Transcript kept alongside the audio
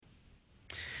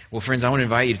Well, friends, I want to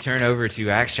invite you to turn over to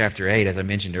Acts chapter 8. As I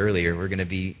mentioned earlier, we're going to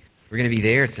be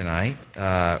there tonight,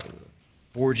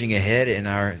 forging ahead in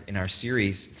our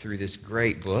series through this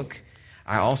great book.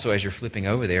 I also, as you're flipping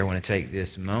over there, want to take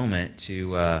this moment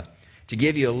to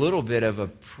give you a little bit of a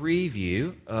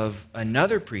preview of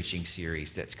another preaching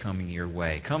series that's coming your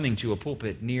way, coming to a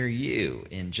pulpit near you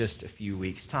in just a few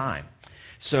weeks' time.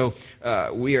 So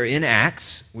we are in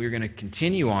Acts. We're going to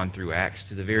continue on through Acts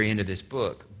to the very end of this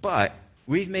book, but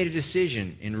we've made a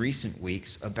decision in recent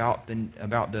weeks about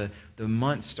the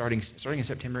months starting in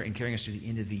September and carrying us to the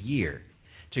end of the year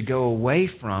to go away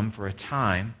from, for a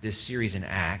time, this series in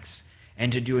Acts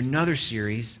and to do another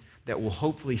series that will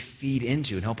hopefully feed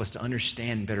into and help us to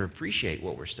understand and better appreciate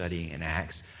what we're studying in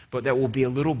Acts, but that will be a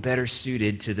little better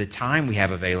suited to the time we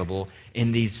have available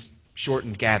in these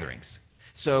shortened gatherings.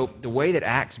 So the way that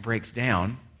Acts breaks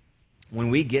down, when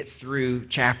we get through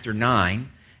chapter 9,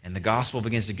 and the gospel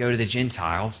begins to go to the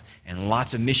Gentiles, and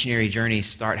lots of missionary journeys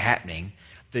start happening,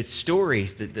 the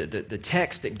stories, the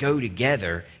texts that go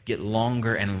together get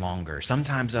longer and longer,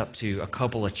 sometimes up to a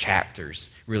couple of chapters,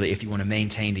 really, if you want to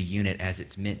maintain the unit as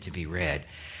it's meant to be read.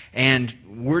 And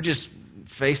we're just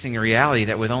facing a reality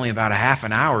that with only about a half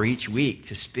an hour each week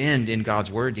to spend in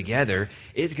God's Word together,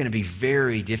 it's going to be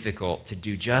very difficult to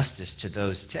do justice to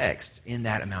those texts in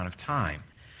that amount of time.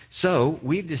 So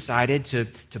we've decided to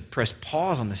press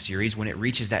pause on the series when it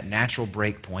reaches that natural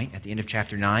break point at the end of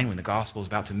chapter 9 when the gospel is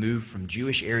about to move from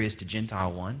Jewish areas to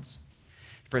Gentile ones.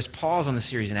 Press pause on the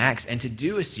series in Acts and to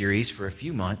do a series for a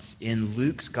few months in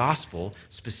Luke's gospel,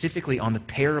 specifically on the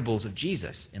parables of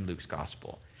Jesus in Luke's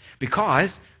gospel.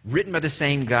 Because written by the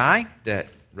same guy that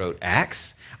wrote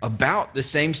Acts about the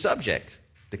same subject,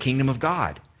 the kingdom of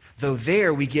God. Though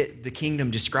there we get the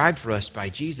kingdom described for us by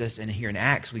Jesus, and here in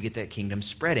Acts we get that kingdom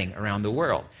spreading around the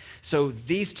world. So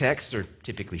these texts are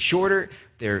typically shorter,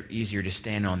 they're easier to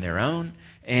stand on their own,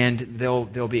 and they'll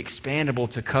be expandable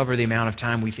to cover the amount of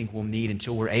time we think we'll need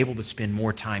until we're able to spend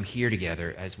more time here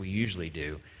together, as we usually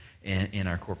do in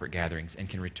our corporate gatherings,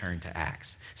 and can return to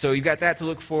Acts. So you've got that to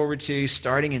look forward to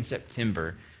starting in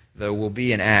September, though we'll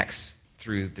be in Acts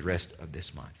through the rest of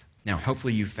this month. Now,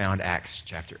 hopefully you've found Acts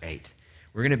chapter 8.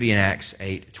 We're going to be in Acts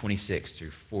 8, 26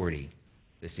 through 40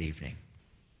 this evening.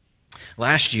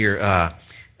 Last year,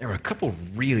 there were a couple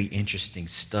really interesting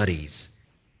studies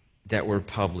that were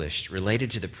published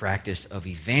related to the practice of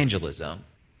evangelism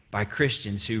by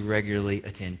Christians who regularly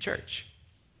attend church.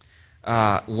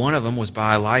 One of them was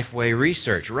by Lifeway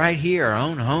Research, right here, our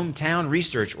own hometown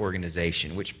research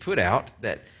organization, which put out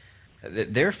that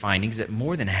their findings that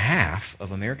more than half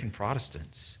of American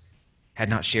Protestants had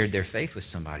not shared their faith with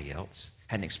somebody else,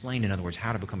 hadn't explained, in other words,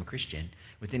 how to become a Christian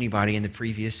with anybody in the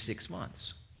previous 6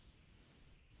 months.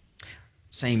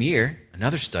 Same year,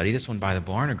 another study, this one by the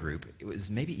Barna Group, it was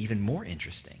maybe even more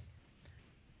interesting.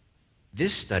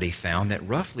 This study found that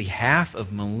roughly half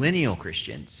of millennial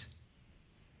Christians,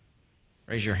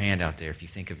 raise your hand out there if you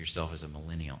think of yourself as a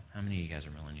millennial. How many of you guys are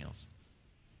millennials?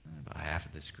 About half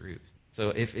of this group.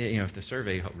 So if the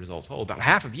survey results hold, about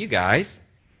half of you guys,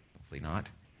 hopefully not,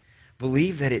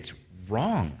 believe that it's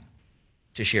wrong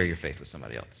to share your faith with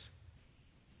somebody else.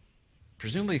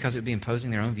 Presumably because it would be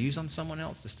imposing their own views on someone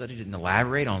else. The study didn't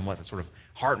elaborate on what the sort of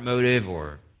heart motive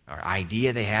or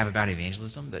idea they have about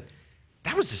evangelism.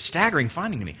 That was a staggering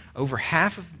finding to me.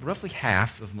 Roughly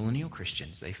half of millennial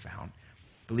Christians, they found,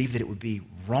 believe that it would be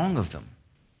wrong of them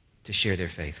to share their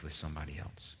faith with somebody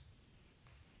else.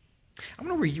 I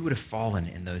wonder where you would have fallen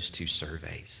in those two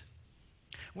surveys.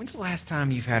 When's the last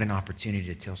time you've had an opportunity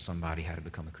to tell somebody how to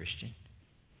become a Christian?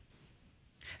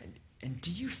 And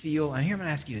do you feel, I'm going to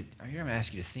ask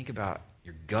you to think about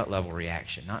your gut level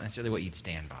reaction, not necessarily what you'd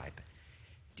stand by, but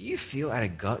do you feel at a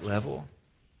gut level,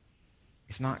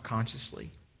 if not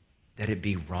consciously, that it'd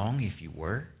be wrong if you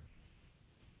were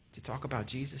to talk about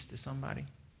Jesus to somebody?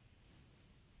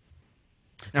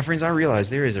 Now, friends, I realize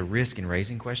there is a risk in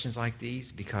raising questions like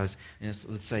these because,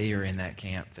 let's say you're in that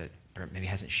camp that maybe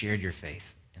hasn't shared your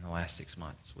faith in the last 6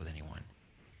 months with anyone.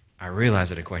 I realize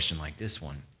that a question like this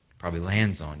one probably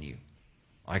lands on you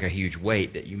like a huge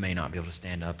weight that you may not be able to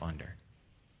stand up under.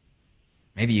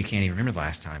 Maybe you can't even remember the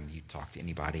last time you talked to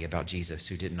anybody about Jesus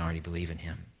who didn't already believe in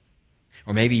him.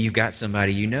 Or maybe you've got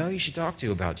somebody you should talk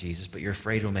to about Jesus, but you're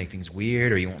afraid it'll make things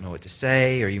weird, or you won't know what to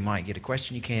say, or you might get a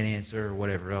question you can't answer, or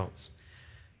whatever else.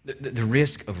 The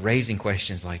risk of raising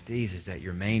questions like these is that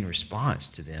your main response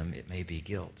to them, it may be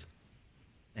guilt.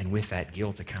 And with that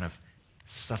guilt, a kind of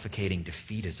suffocating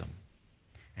defeatism.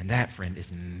 And that, friend,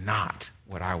 is not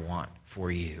what I want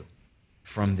for you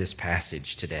from this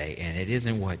passage today. And it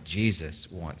isn't what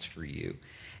Jesus wants for you.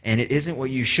 And it isn't what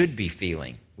you should be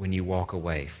feeling when you walk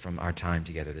away from our time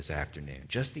together this afternoon.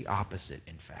 Just the opposite,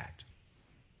 in fact.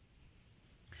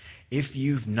 If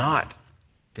you've not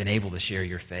been able to share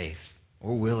your faith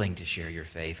or willing to share your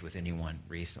faith with anyone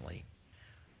recently,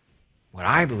 what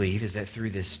I believe is that through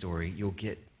this story, you'll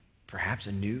get perhaps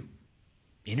a new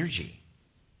energy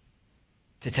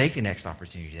to take the next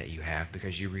opportunity that you have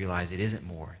because you realize it isn't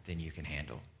more than you can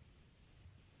handle.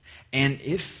 And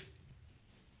if,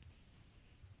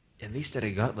 at least at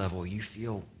a gut level, you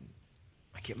feel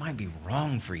like it might be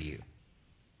wrong for you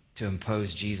to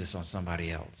impose Jesus on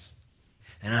somebody else,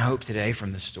 and I hope today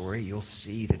from the story you'll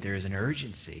see that there is an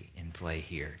urgency in play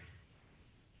here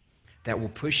that will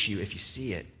push you, if you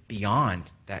see it, beyond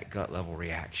that gut level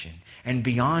reaction. And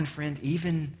beyond, friend,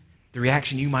 even the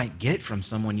reaction you might get from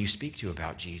someone you speak to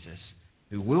about Jesus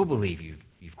who will believe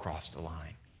you've crossed the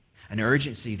line. An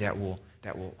urgency that will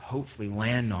hopefully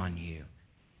land on you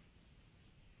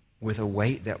with a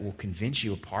weight that will convince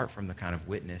you, apart from the kind of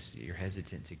witness that you're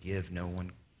hesitant to give, no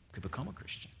one could become a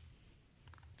Christian.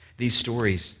 These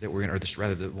stories that we're going to, or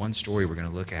rather the one story we're going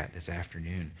to look at this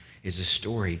afternoon is a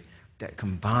story that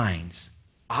combines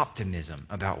optimism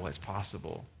about what's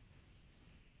possible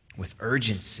with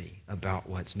urgency about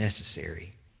what's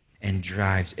necessary and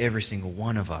drives every single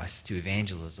one of us to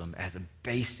evangelism as a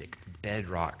basic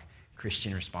bedrock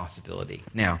Christian responsibility.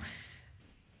 Now,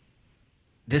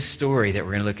 this story that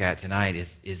we're going to look at tonight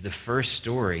is the first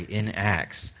story in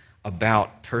Acts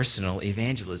about personal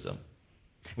evangelism.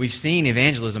 We've seen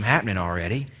evangelism happening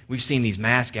already. We've seen these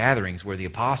mass gatherings where the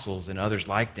apostles and others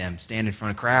like them stand in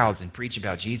front of crowds and preach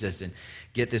about Jesus and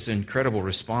get this incredible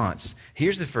response.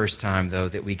 Here's the first time, though,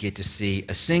 that we get to see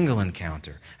a single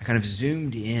encounter, a kind of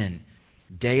zoomed in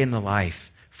day in the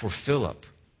life for Philip,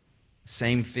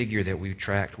 same figure that we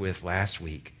tracked with last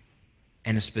week,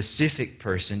 and a specific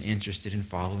person interested in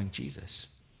following Jesus.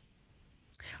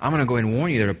 I'm going to go ahead and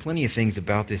warn you, there are plenty of things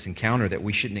about this encounter that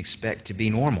we shouldn't expect to be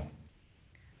normal.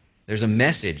 There's a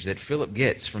message that Philip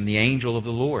gets from the angel of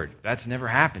the Lord. That's never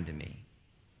happened to me.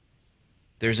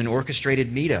 There's an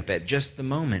orchestrated meetup at just the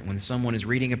moment when someone is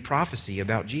reading a prophecy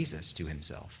about Jesus to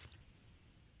himself.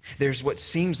 There's what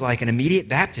seems like an immediate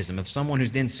baptism of someone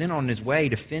who's then sent on his way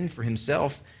to fend for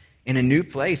himself in a new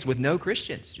place with no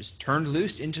Christians, just turned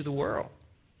loose into the world.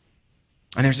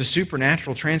 And there's a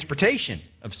supernatural transportation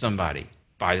of somebody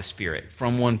by the Spirit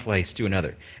from one place to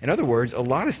another. In other words, a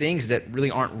lot of things that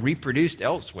really aren't reproduced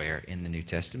elsewhere in the New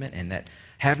Testament and that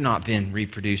have not been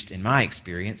reproduced in my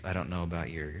experience. I don't know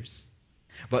about yours.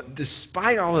 But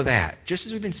despite all of that, just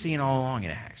as we've been seeing all along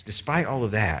in Acts, despite all of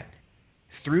that,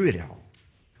 through it all,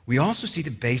 we also see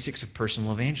the basics of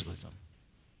personal evangelism.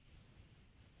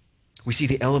 We see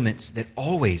the elements that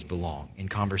always belong in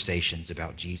conversations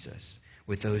about Jesus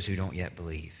with those who don't yet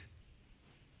believe.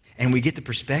 And we get the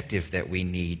perspective that we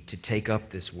need to take up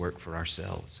this work for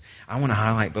ourselves. I want to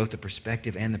highlight both the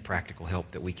perspective and the practical help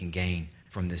that we can gain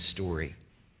from this story.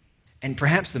 And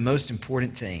perhaps the most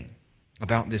important thing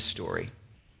about this story,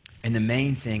 and the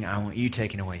main thing I want you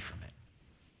taking away from it,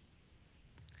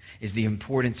 is the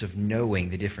importance of knowing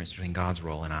the difference between God's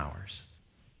role and ours.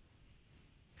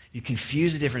 You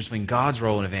confuse the difference between God's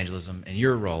role in evangelism and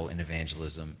your role in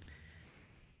evangelism,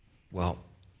 well,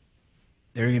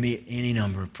 there are going to be any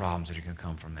number of problems that are going to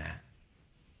come from that.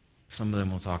 Some of them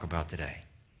we'll talk about today.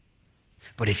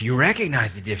 But if you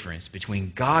recognize the difference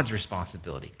between God's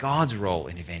responsibility, God's role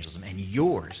in evangelism, and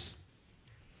yours,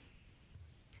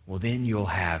 well, then you'll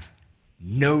have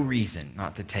no reason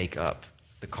not to take up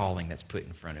the calling that's put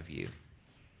in front of you,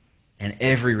 and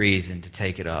every reason to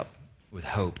take it up with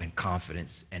hope and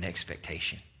confidence and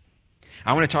expectation.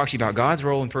 I want to talk to you about God's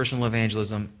role in personal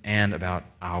evangelism and about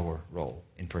our role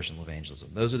in personal evangelism.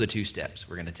 Those are the two steps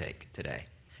we're going to take today.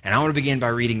 And I want to begin by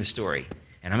reading the story.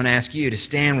 And I'm going to ask you to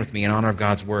stand with me in honor of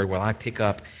God's word while I pick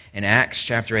up in Acts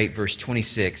chapter 8, verse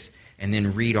 26, and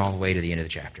then read all the way to the end of the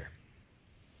chapter.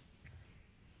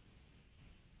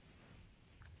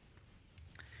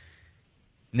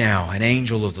 Now, an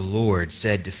angel of the Lord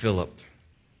said to Philip,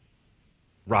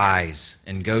 "Rise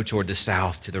and go toward the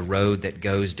south to the road that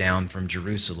goes down from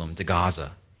Jerusalem to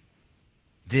Gaza.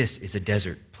 This is a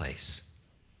desert place."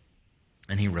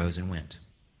 And he rose and went.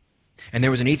 And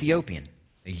there was an Ethiopian,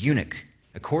 a eunuch,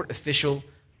 a court official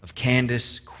of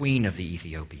Candace, queen of the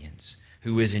Ethiopians,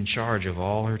 who was in charge of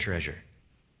all her treasure.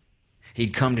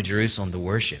 He'd come to Jerusalem to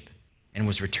worship and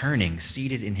was returning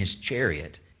seated in his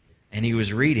chariot, and he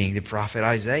was reading the prophet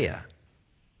Isaiah.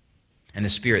 And the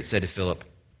Spirit said to Philip,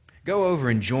 "Go over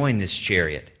and join this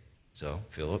chariot." So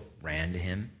Philip ran to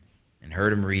him and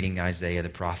heard him reading Isaiah the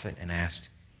prophet and asked,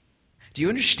 "Do you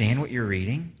understand what you're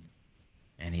reading?"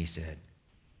 And he said,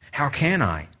 How can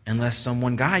I unless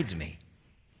someone guides me?"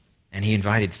 And he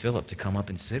invited Philip to come up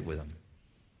and sit with him.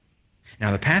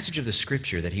 Now, the passage of the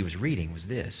scripture that he was reading was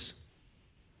this: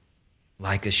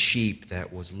 "Like a sheep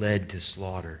that was led to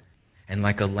slaughter, and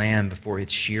like a lamb before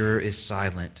its shearer is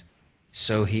silent,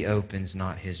 so he opens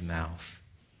not his mouth.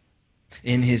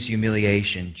 In his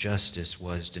humiliation, justice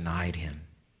was denied him.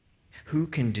 Who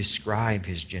can describe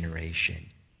his generation?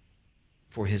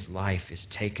 For his life is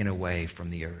taken away from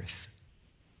the earth."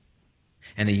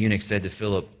 And the eunuch said to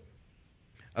Philip,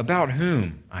 "About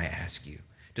whom, I ask you,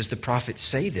 does the prophet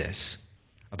say this?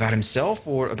 About himself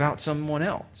or about someone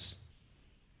else?"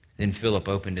 Then Philip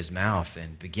opened his mouth,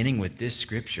 and beginning with this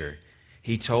scripture,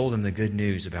 he told him the good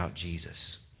news about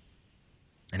Jesus.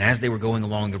 And as they were going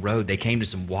along the road, they came to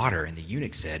some water, and the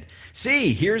eunuch said,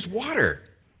 "See, here's water.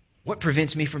 What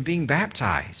prevents me from being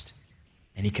baptized?"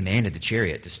 And he commanded the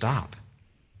chariot to stop.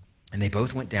 And they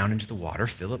both went down into the water,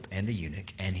 Philip and the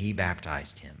eunuch, and he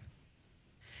baptized him.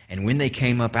 And when they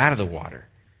came up out of the water,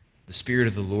 the Spirit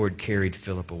of the Lord carried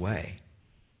Philip away.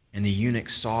 And the eunuch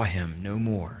saw him no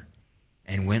more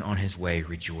and went on his way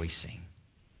rejoicing.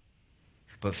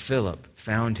 But Philip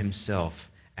found himself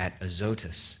at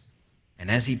Azotus, and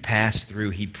as he passed through,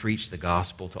 he preached the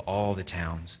gospel to all the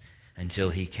towns until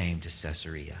he came to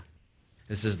Caesarea.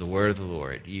 This is the word of the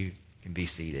Lord. You can be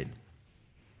seated.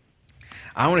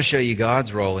 I want to show you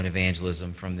God's role in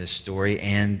evangelism from this story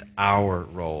and our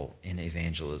role in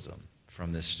evangelism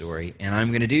from this story. And I'm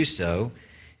going to do so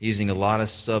using a lot of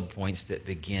subpoints that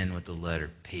begin with the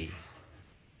letter P.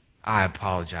 I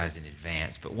apologize in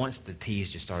advance, but once the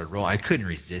P's just started rolling, I couldn't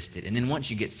resist it. And then once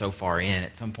you get so far in,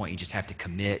 at some point you just have to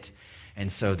commit.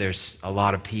 And so there's a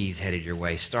lot of P's headed your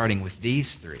way, starting with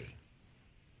these three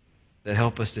that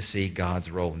help us to see God's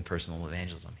role in personal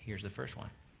evangelism. Here's the first one.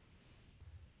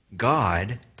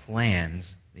 God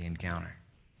plans the encounter.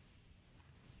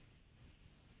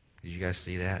 Did you guys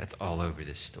see that? It's all over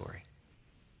this story.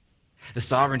 The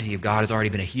sovereignty of God has already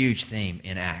been a huge theme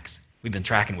in Acts. We've been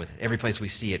tracking with it. Every place we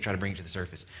see it, try to bring it to the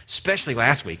surface. Especially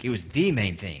last week. It was the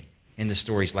main theme in the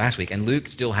stories last week. And Luke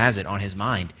still has it on his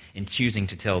mind in choosing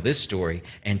to tell this story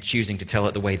and choosing to tell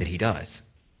it the way that he does.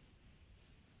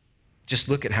 Just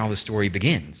look at how the story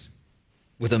begins.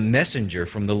 With a messenger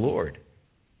from the Lord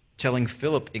telling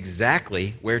Philip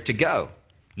exactly where to go.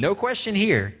 No question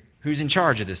here who's in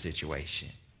charge of the situation.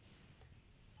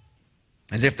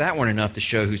 As if that weren't enough to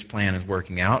show whose plan is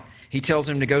working out, he tells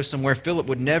him to go somewhere Philip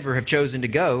would never have chosen to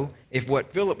go if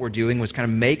what Philip were doing was kind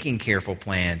of making careful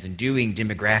plans and doing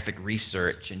demographic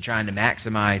research and trying to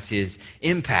maximize his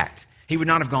impact. He would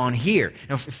not have gone here.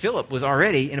 Now, Philip was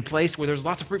already in a place where there's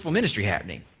lots of fruitful ministry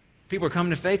happening. People are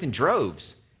coming to faith in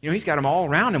droves. He's got them all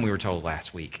around him, we were told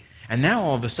last week. And now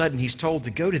all of a sudden he's told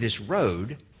to go to this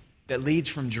road that leads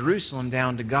from Jerusalem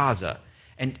down to Gaza.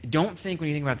 And don't think when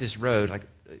you think about this road like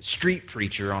a street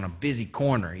preacher on a busy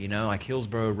corner, like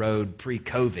Hillsborough Road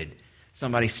pre-COVID.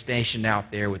 Somebody stationed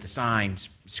out there with a sign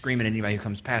screaming at anybody who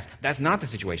comes past. That's not the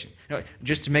situation. No,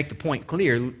 just to make the point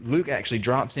clear, Luke actually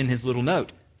drops in his little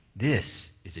note.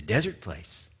 This is a desert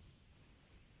place.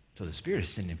 So the Spirit is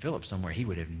sending Philip somewhere he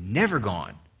would have never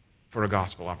gone for a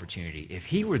gospel opportunity if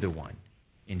he were the one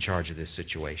in charge of this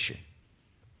situation.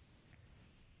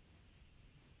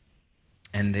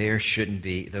 And there shouldn't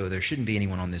be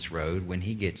anyone on this road when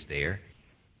he gets there.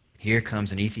 Here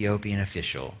comes an Ethiopian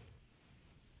official,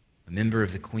 a member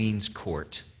of the Queen's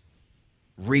court,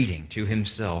 reading to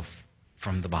himself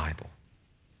from the Bible.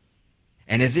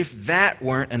 And as if that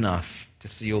weren't enough to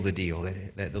seal the deal,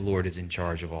 that the Lord is in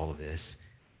charge of all of this,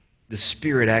 the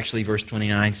Spirit actually, verse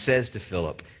 29, says to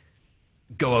Philip,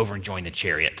 "Go over and join the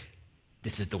chariot.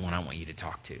 This is the one I want you to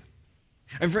talk to."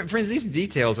 And friends, these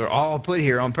details are all put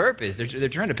here on purpose. They're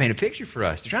trying to paint a picture for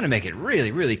us. They're trying to make it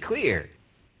really, really clear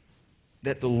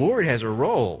that the Lord has a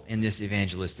role in this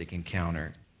evangelistic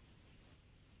encounter.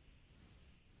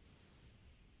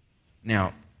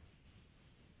 Now,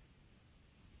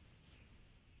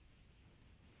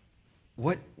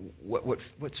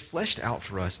 what's fleshed out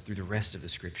for us through the rest of the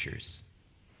Scriptures,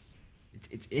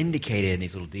 it's indicated in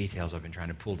these little details I've been trying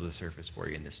to pull to the surface for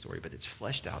you in this story, but it's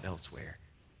fleshed out elsewhere,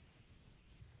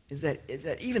 is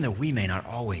that even though we may not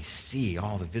always see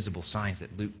all the visible signs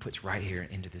that Luke puts right here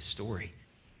into this story,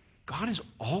 God is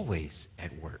always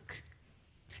at work.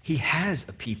 He has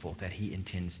a people that he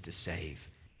intends to save.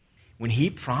 When he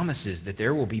promises that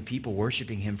there will be people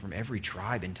worshiping him from every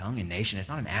tribe and tongue and nation, it's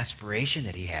not an aspiration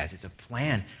that he has. It's a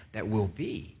plan that will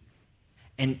be.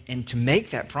 And to make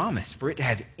that promise, for it to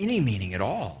have any meaning at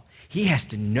all, he has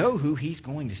to know who he's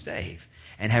going to save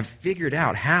and have figured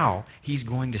out how he's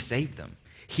going to save them.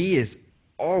 He is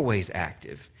always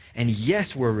active. And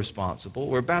yes, we're responsible.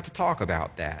 We're about to talk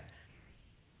about that.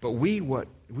 But we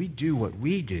do what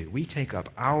we do. We take up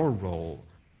our role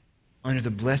under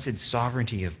the blessed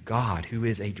sovereignty of God, who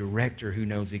is a director who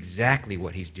knows exactly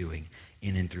what he's doing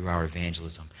in and through our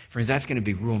evangelism. Friends, that's going to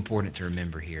be real important to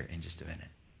remember here in just a minute.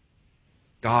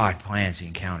 God plans the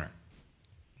encounter.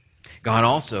 God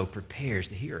also prepares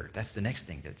the hearer. That's the next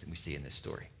thing that we see in this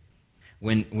story.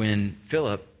 When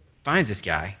Philip finds this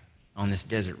guy on this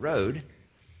desert road,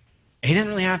 he doesn't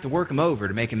really have to work him over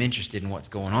to make him interested in what's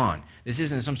going on. This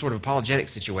isn't some sort of apologetic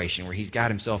situation where he's got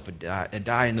himself a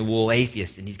dyed-in-the-wool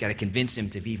atheist and he's got to convince him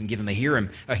to even give him a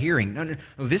hearing. No.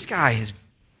 This guy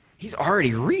he's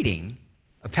already reading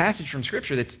a passage from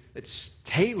Scripture that's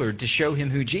tailored to show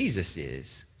him who Jesus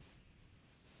is.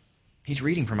 He's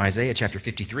reading from Isaiah chapter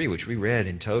 53, which we read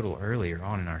in total earlier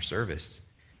on in our service.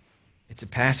 It's a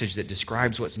passage that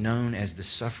describes what's known as the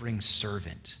suffering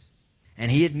servant. And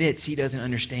he admits he doesn't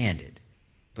understand it.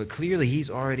 But clearly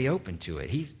he's already open to it.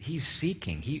 He's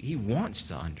seeking. He wants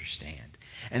to understand.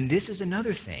 And this is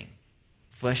another thing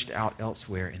fleshed out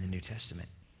elsewhere in the New Testament.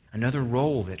 Another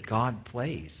role that God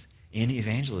plays in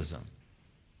evangelism.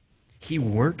 He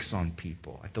works on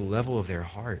people at the level of their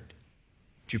heart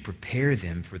to prepare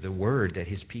them for the word that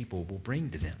his people will bring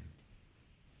to them.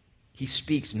 He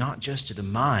speaks not just to the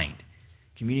mind,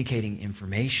 communicating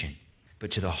information,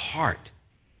 but to the heart,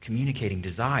 communicating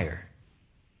desire.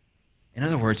 In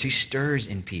other words, he stirs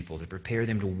in people to prepare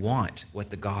them to want what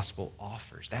the gospel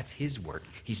offers. That's his work.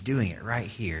 He's doing it right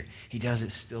here. He does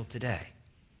it still today.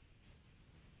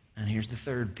 And here's the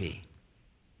third P.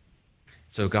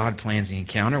 So God plans the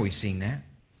encounter. We've seen that.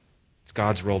 It's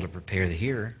God's role to prepare the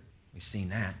hearer. We've seen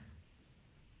that.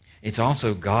 It's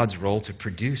also God's role to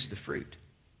produce the fruit.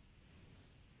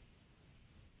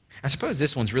 I suppose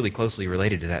this one's really closely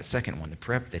related to that second one, the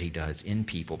prep that he does in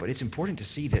people. But it's important to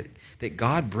see that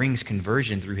God brings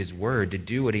conversion through his word to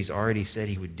do what he's already said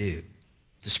he would do,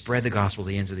 to spread the gospel to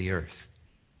the ends of the earth.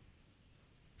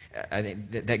 I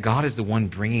think that God is the one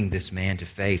bringing this man to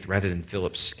faith rather than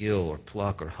Philip's skill or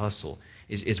pluck or hustle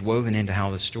is woven into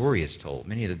how the story is told.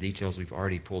 Many of the details we've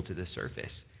already pulled to the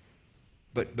surface.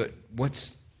 But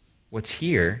what's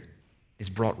here is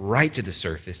brought right to the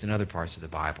surface in other parts of the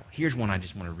Bible. Here's one I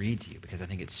just want to read to you because I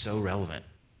think it's so relevant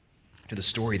to the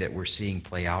story that we're seeing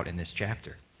play out in this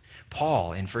chapter.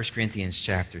 Paul, in 1 Corinthians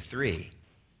chapter 3,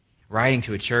 writing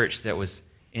to a church that was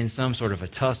in some sort of a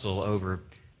tussle over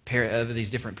these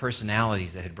different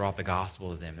personalities that had brought the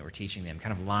gospel to them, that were teaching them,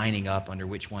 kind of lining up under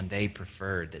which one they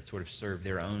preferred, that sort of served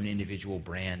their own individual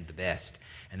brand the best.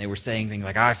 And they were saying things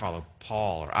like, I follow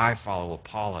Paul, or I follow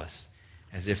Apollos,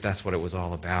 as if that's what it was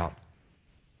all about.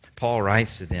 Paul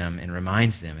writes to them and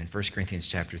reminds them in 1 Corinthians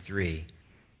chapter 3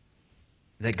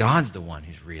 that God's the one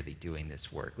who's really doing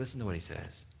this work. Listen to what he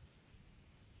says.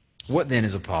 What then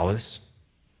is Apollos?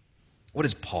 What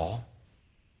is Paul?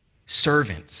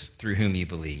 Servants through whom you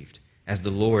believed, as the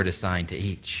Lord assigned to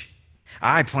each.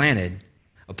 I planted,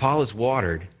 Apollos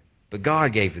watered, but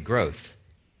God gave the growth.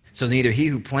 So neither he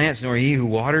who plants nor he who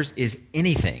waters is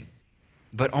anything,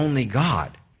 but only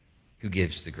God who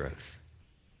gives the growth.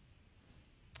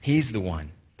 He's the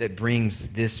one that brings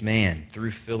this man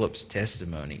through Philip's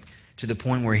testimony to the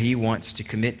point where he wants to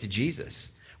commit to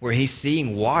Jesus, where he's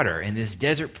seeing water in this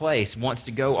desert place, wants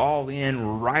to go all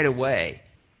in right away.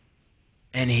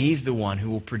 And he's the one who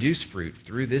will produce fruit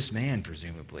through this man,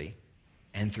 presumably,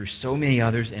 and through so many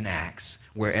others in Acts,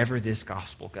 wherever this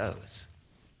gospel goes.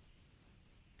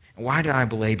 Why do I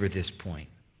belabor this point?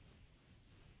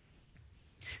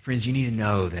 Friends, you need to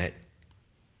know that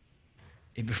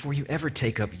before you ever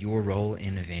take up your role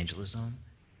in evangelism,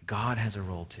 God has a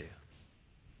role too.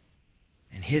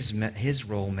 And his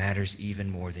role matters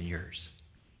even more than yours.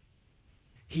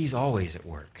 He's always at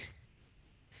work.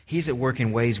 He's at work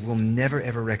in ways we'll never,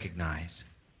 ever recognize.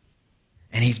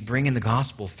 And he's bringing the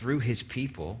gospel through his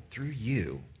people, through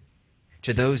you,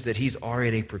 to those that he's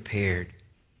already prepared,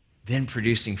 then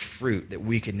producing fruit that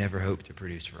we could never hope to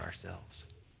produce for ourselves.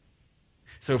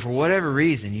 So for whatever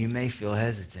reason, you may feel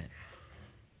hesitant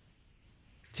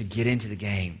to get into the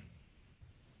game,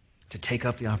 to take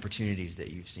up the opportunities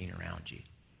that you've seen around you.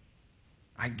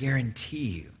 I guarantee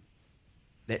you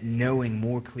that knowing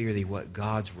more clearly what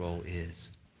God's role is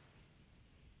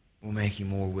will make you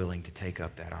more willing to take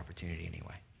up that opportunity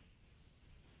anyway.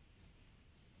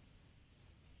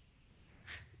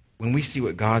 When we see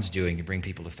what God's doing to bring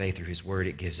people to faith through his word,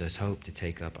 it gives us hope to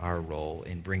take up our role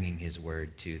in bringing his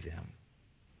word to them.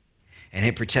 And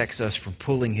it protects us from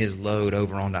pulling his load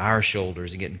over onto our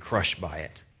shoulders and getting crushed by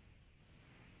it.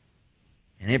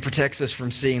 And it protects us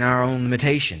from seeing our own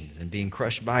limitations and being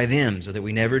crushed by them so that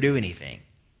we never do anything.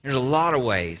 There's a lot of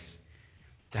ways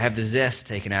to have the zest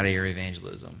taken out of your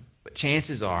evangelism. But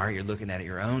chances are you're looking at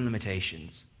your own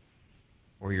limitations,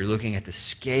 or you're looking at the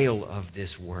scale of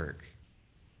this work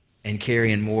and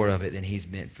carrying more of it than he's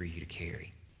meant for you to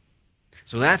carry.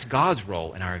 So that's God's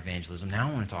role in our evangelism. Now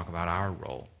I want to talk about our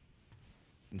role.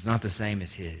 It's not the same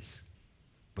as his,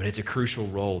 but it's a crucial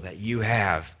role that you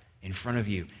have in front of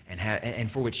you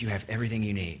and for which you have everything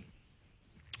you need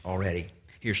already.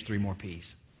 Here's 3 more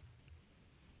P's.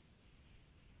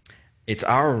 It's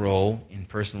our role in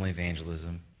personal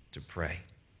evangelism to pray.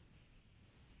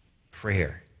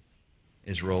 Prayer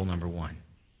is role number 1.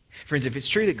 Friends, if it's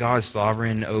true that God is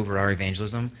sovereign over our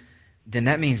evangelism, then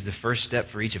that means the first step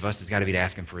for each of us has got to be to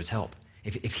ask him for his help.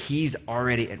 If he's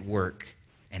already at work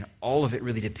and all of it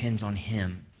really depends on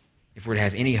him, if we're to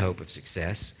have any hope of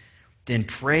success, then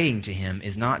praying to him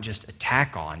is not just a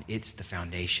tack on, it's the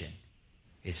foundation.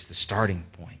 It's the starting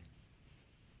point.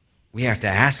 We have to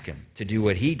ask him to do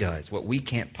what he does, what we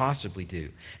can't possibly do.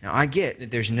 Now, I get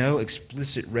that there's no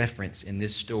explicit reference in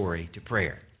this story to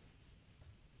prayer.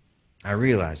 I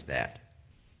realize that.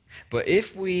 But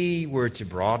if we were to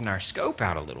broaden our scope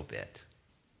out a little bit,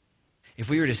 if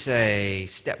we were to say,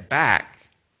 step back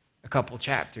a couple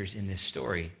chapters in this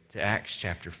story to Acts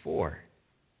chapter 4,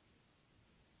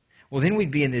 well, then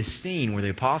we'd be in this scene where the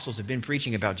apostles have been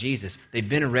preaching about Jesus, they've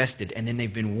been arrested, and then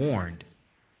they've been warned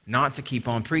not to keep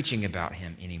on preaching about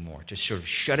him anymore, to sort of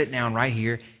shut it down right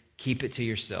here, keep it to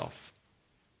yourself.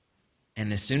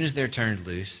 And as soon as they're turned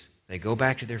loose, they go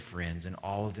back to their friends, and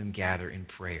all of them gather in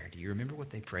prayer. Do you remember what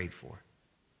they prayed for?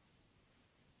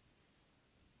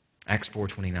 Acts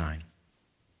 4:29.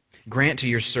 Grant to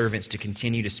your servants to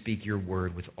continue to speak your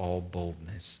word with all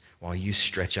boldness, while you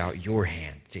stretch out your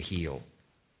hand to heal,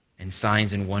 and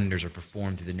signs and wonders are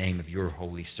performed through the name of your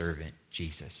holy servant,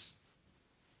 Jesus.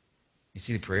 You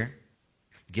see the prayer?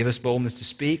 Give us boldness to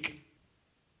speak.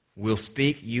 We'll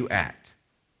speak, you act.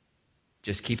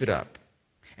 Just keep it up.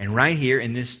 And right here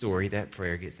in this story, that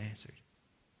prayer gets answered.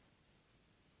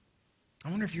 I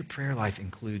wonder if your prayer life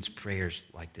includes prayers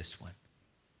like this one.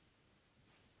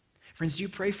 Friends, do you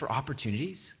pray for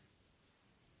opportunities?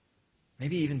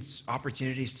 Maybe even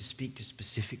opportunities to speak to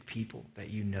specific people that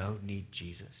you know need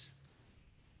Jesus?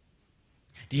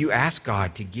 Do you ask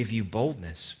God to give you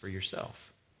boldness for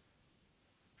yourself?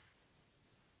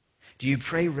 Do you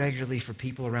pray regularly for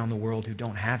people around the world who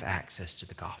don't have access to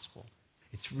the gospel?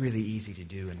 It's really easy to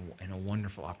do and a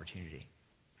wonderful opportunity.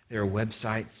 There are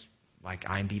websites like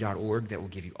imb.org that will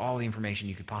give you all the information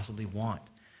you could possibly want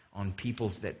on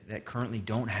peoples that currently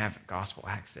don't have gospel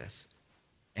access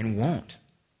and won't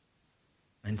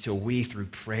until we, through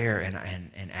prayer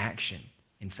and action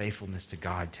in faithfulness to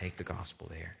God, take the gospel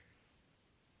there.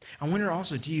 I wonder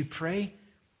also, do you pray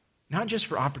not just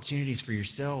for opportunities for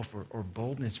yourself or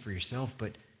boldness for yourself,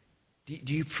 but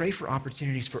do you pray for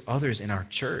opportunities for others in our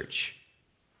church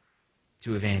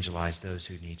to evangelize those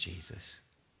who need Jesus?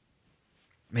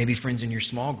 Maybe friends in your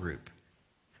small group.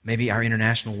 Maybe our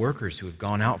international workers who have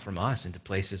gone out from us into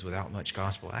places without much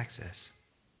gospel access.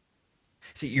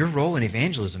 See, your role in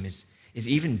evangelism is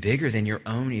even bigger than your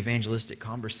own evangelistic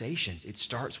conversations. It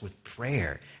starts with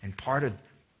prayer. And part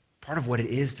of what it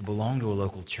is to belong to a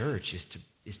local church is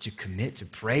to commit to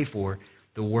pray for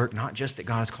the work, not just that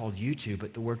God has called you to,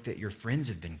 but the work that your friends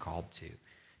have been called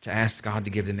to ask God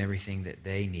to give them everything that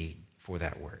they need for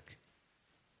that work.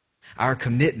 Our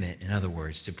commitment, in other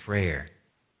words, to prayer,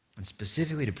 and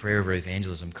specifically to prayer over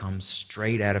evangelism, comes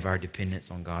straight out of our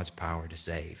dependence on God's power to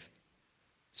save.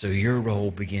 So your role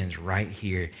begins right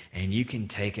here, and you can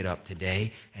take it up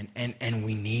today, and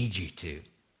we need you to.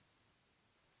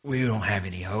 We don't have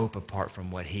any hope apart from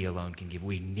what he alone can give.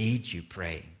 We need you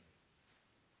praying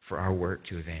for our work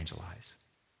to evangelize.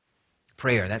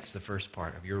 Prayer, that's the first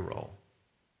part of your role.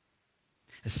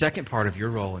 The second part of your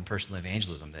role in personal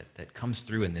evangelism that comes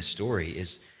through in this story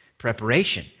is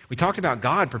preparation. We talked about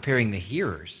God preparing the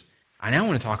hearers. I now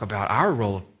want to talk about our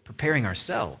role of preparing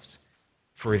ourselves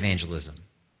for evangelism.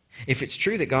 If it's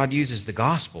true that God uses the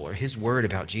gospel or his word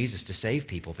about Jesus to save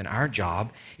people, then our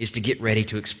job is to get ready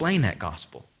to explain that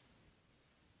gospel.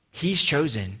 He's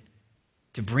chosen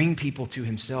to bring people to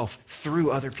himself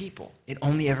through other people. It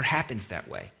only ever happens that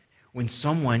way. When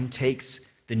someone takes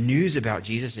the news about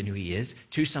Jesus and who he is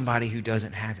to somebody who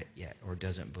doesn't have it yet or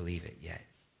doesn't believe it yet.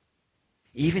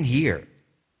 Even here,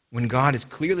 when God has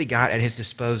clearly got at his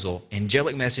disposal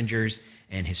angelic messengers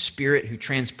and his spirit who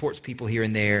transports people here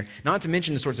and there, not to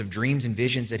mention the sorts of dreams and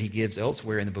visions that he gives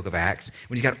elsewhere in the book of Acts,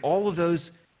 when he's got all of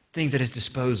those things at his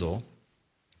disposal,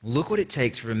 look what it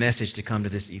takes for a message to come to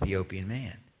this Ethiopian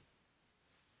man.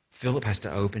 Philip has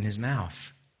to open his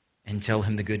mouth and tell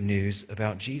him the good news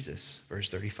about Jesus. Verse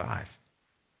 35.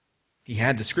 He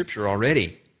had the scripture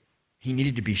already. He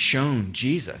needed to be shown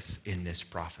Jesus in this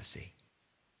prophecy.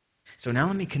 So now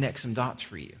let me connect some dots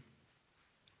for you.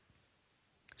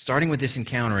 Starting with this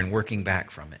encounter and working back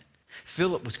from it.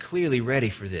 Philip was clearly ready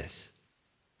for this.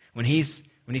 When he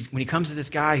comes to this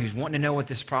guy who's wanting to know what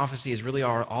this prophecy is really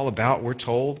all about, we're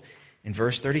told in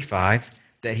verse 35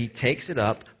 that he takes it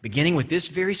up, beginning with this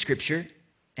very scripture,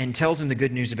 and tells him the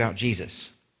good news about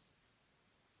Jesus.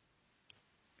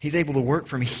 He's able to work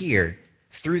from here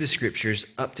through the scriptures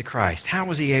up to Christ. How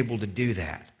was he able to do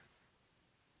that?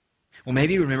 Well,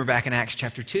 maybe you remember back in Acts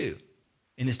chapter 2,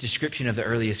 in this description of the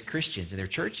earliest Christians and their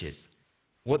churches,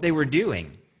 what they were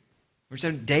doing. So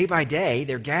day by day,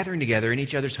 they're gathering together in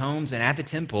each other's homes and at the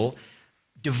temple,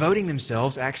 devoting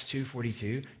themselves, Acts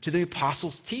 2:42, to the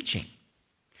apostles' teaching.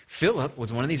 Philip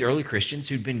was one of these early Christians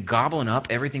who'd been gobbling up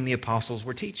everything the apostles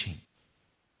were teaching.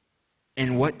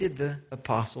 And what did the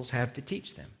apostles have to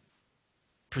teach them?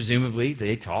 Presumably,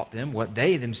 they taught them what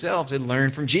they themselves had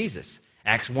learned from Jesus.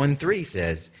 Acts 1:3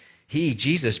 says, He,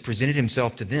 Jesus, presented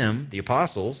himself to them, the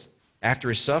apostles, after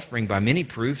his suffering by many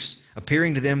proofs,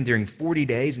 appearing to them during 40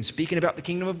 days and speaking about the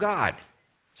kingdom of God.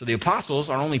 So the apostles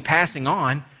are only passing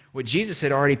on what Jesus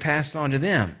had already passed on to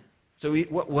them. So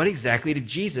what exactly did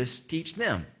Jesus teach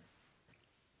them?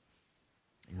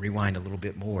 And rewind a little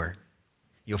bit more.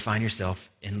 You'll find yourself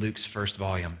in Luke's first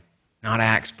volume. Not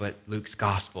Acts, but Luke's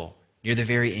gospel. Near the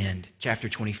very end, chapter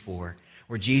 24,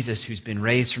 where Jesus, who's been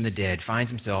raised from the dead,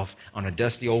 finds himself on a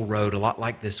dusty old road, a lot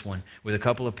like this one, with a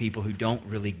couple of people who don't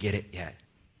really get it yet.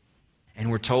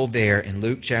 And we're told there in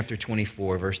Luke chapter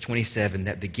 24, verse 27,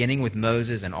 that beginning with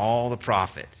Moses and all the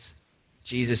prophets,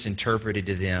 Jesus interpreted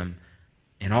to them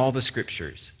in all the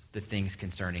scriptures the things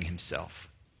concerning himself.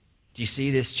 Do you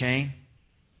see this chain?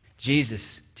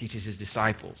 Jesus teaches his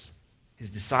disciples. His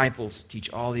disciples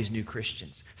teach all these new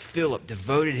Christians. Philip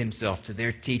devoted himself to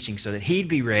their teaching so that he'd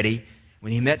be ready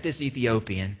when he met this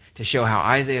Ethiopian to show how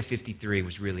Isaiah 53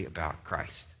 was really about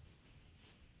Christ.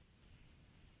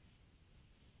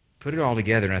 Put it all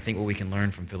together, and I think what we can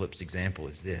learn from Philip's example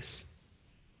is this.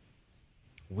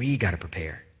 We got to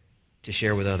prepare to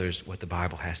share with others what the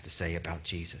Bible has to say about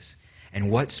Jesus.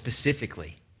 And what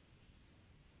specifically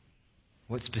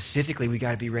we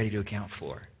got to be ready to account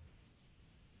for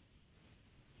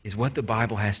is what the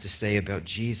Bible has to say about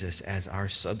Jesus as our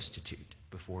substitute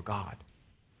before God.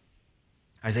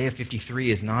 Isaiah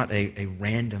 53 is not a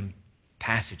random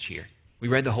passage here. We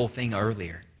read the whole thing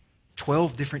earlier.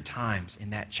 12 different times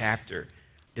in that chapter,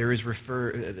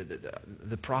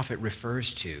 the prophet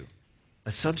refers to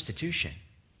a substitution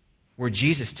where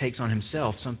Jesus takes on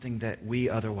himself something that we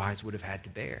otherwise would have had to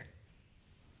bear.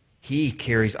 He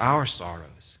carries our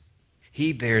sorrows.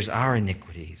 He bears our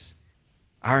iniquities.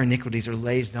 Our iniquities are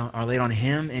laid on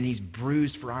him, and he's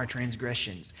bruised for our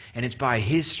transgressions. And it's by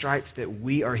his stripes that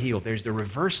we are healed. There's the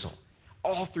reversal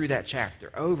all through that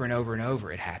chapter. Over and over and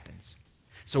over it happens.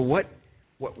 So what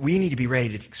we need to be ready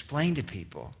to explain to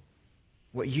people,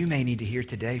 what you may need to hear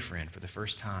today, friend, for the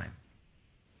first time,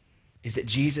 is that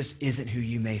Jesus isn't who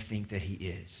you may think that he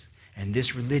is. And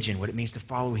this religion, what it means to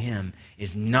follow him,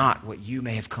 is not what you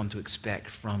may have come to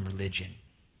expect from religion.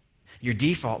 Your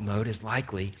default mode is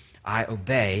likely, I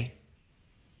obey,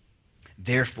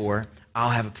 therefore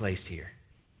I'll have a place here.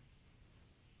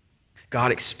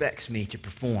 God expects me to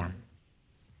perform,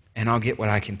 and I'll get what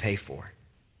I can pay for.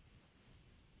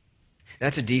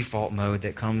 That's a default mode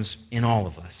that comes in all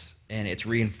of us, and it's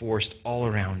reinforced all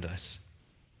around us.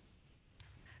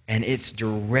 And it's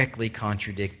directly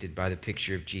contradicted by the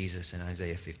picture of Jesus in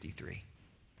Isaiah 53.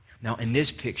 Now, in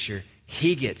this picture,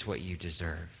 he gets what you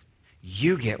deserve.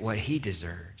 You get what he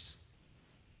deserves.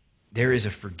 There is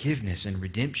a forgiveness and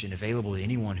redemption available to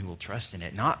anyone who will trust in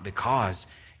it, not because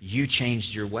you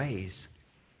changed your ways,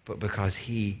 but because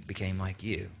he became like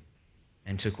you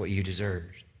and took what you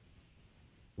deserved.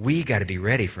 We got to be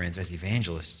ready, friends, as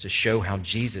evangelists, to show how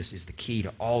Jesus is the key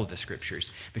to all of the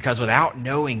scriptures. Because without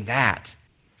knowing that,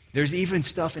 there's even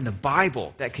stuff in the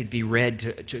Bible that could be read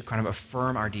to kind of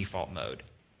affirm our default mode.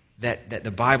 That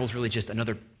the Bible's really just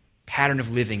another pattern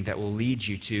of living that will lead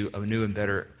you to a new and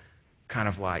better kind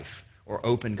of life, or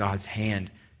open God's hand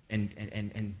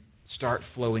and start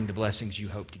flowing the blessings you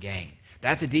hope to gain.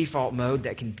 That's a default mode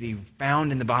that can be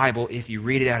found in the Bible if you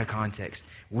read it out of context.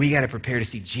 We got to prepare to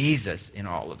see Jesus in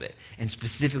all of it, and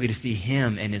specifically to see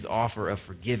him and his offer of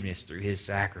forgiveness through his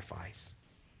sacrifice.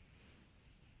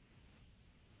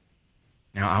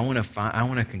 Now, I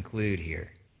want to conclude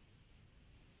here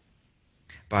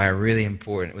with a really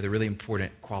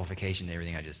important qualification to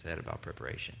everything I just said about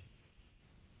preparation.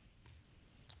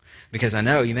 Because I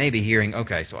know you may be hearing,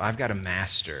 okay, so I've got to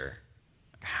master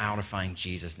how to find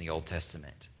Jesus in the Old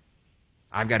Testament.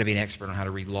 I've got to be an expert on how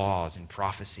to read laws and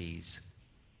prophecies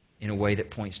in a way that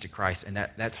points to Christ, and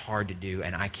that's hard to do,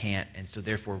 and I can't, and so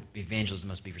therefore evangelism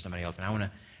must be for somebody else. And I want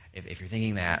to, if you're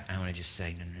thinking that, I want to just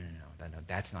say, no,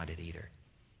 that's not it either.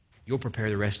 You'll prepare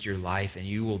the rest of your life, and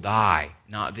you will die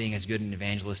not being as good an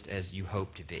evangelist as you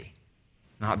hope to be,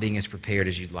 not being as prepared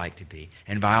as you'd like to be.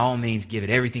 And by all means, give it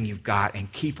everything you've got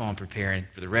and keep on preparing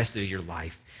for the rest of your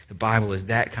life. The Bible is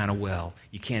that kind of well.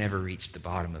 You can't ever reach the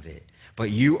bottom of it.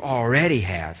 But you already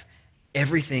have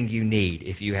everything you need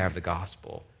if you have the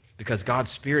gospel, because God's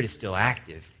Spirit is still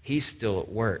active. He's still at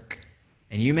work.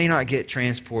 And you may not get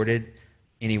transported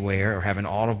anywhere or have an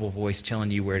audible voice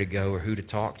telling you where to go or who to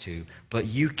talk to, but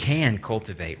you can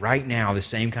cultivate right now the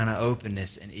same kind of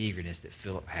openness and eagerness that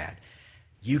Philip had.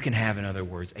 You can have, in other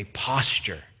words, a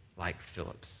posture like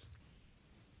Philip's.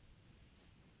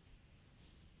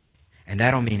 And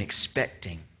that'll mean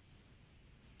expecting.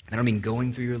 That'll mean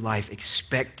going through your life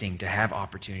expecting to have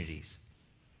opportunities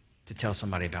to tell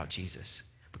somebody about Jesus,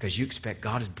 because you expect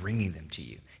God is bringing them to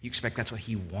you. You expect that's what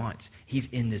he wants. He's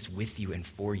in this with you and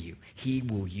for you. He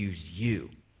will use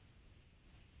you.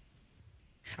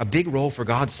 A big role for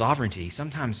God's sovereignty.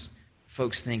 Sometimes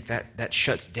folks think that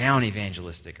shuts down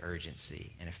evangelistic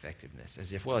urgency and effectiveness,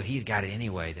 as if, well, if he's got it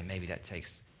anyway, then maybe that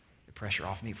takes the pressure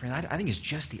off me. Friend, I think it's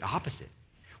just the opposite.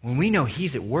 When we know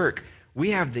he's at work,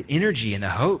 we have the energy and the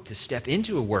hope to step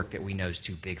into a work that we know is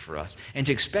too big for us and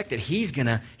to expect that he's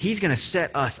gonna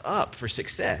set us up for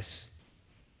success.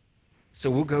 So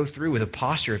we'll go through with a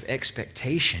posture of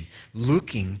expectation,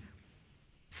 looking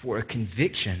for a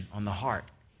conviction on the heart.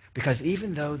 Because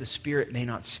even though the Spirit may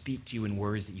not speak to you in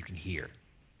words that you can hear,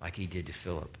 like he did to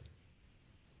Philip,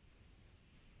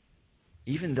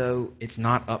 even though it's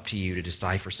not up to you to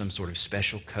decipher some sort of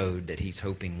special code that he's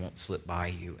hoping won't slip by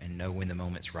you and know when the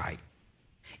moment's right,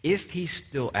 if he's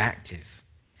still active,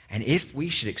 and if we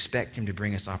should expect him to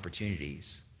bring us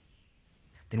opportunities,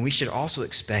 then we should also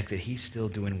expect that he's still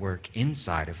doing work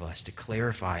inside of us to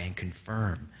clarify and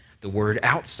confirm the word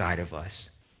outside of us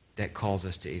that calls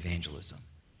us to evangelism.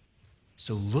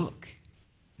 So look,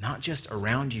 not just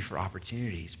around you for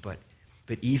opportunities, but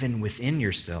even within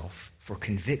yourself for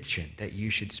conviction that you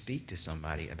should speak to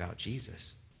somebody about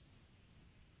Jesus.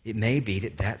 It may be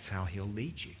that that's how he'll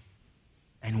lead you.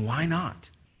 And why not?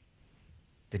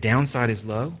 The downside is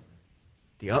low.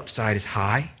 The upside is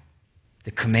high.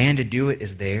 The command to do it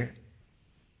is there.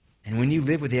 And when you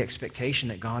live with the expectation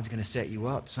that God's going to set you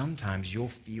up, sometimes you'll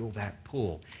feel that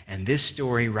pull. And this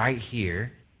story right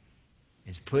here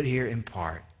is put here in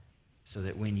part so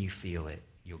that when you feel it,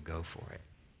 you'll go for it.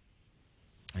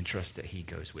 And trust that he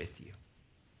goes with you.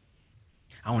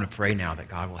 I want to pray now that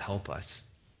God will help us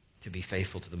to be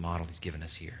faithful to the model he's given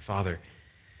us here. Father,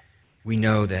 we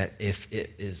know that if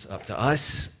it is up to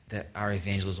us, that our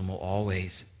evangelism will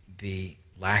always be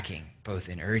lacking, both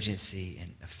in urgency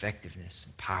and effectiveness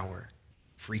and power,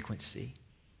 frequency.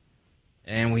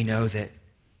 And we know that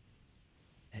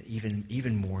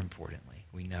even more importantly,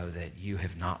 we know that you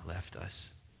have not left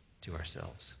us to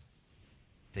ourselves.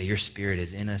 That your Spirit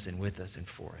is in us and with us and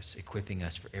for us, equipping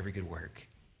us for every good work.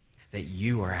 That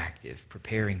you are active,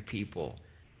 preparing people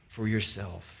for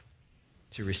yourself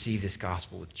to receive this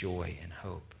gospel with joy and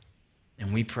hope.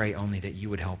 And we pray only that you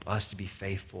would help us to be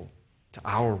faithful to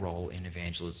our role in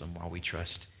evangelism while we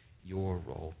trust your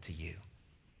role to you.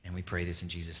 And we pray this in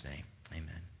Jesus' name.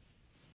 Amen.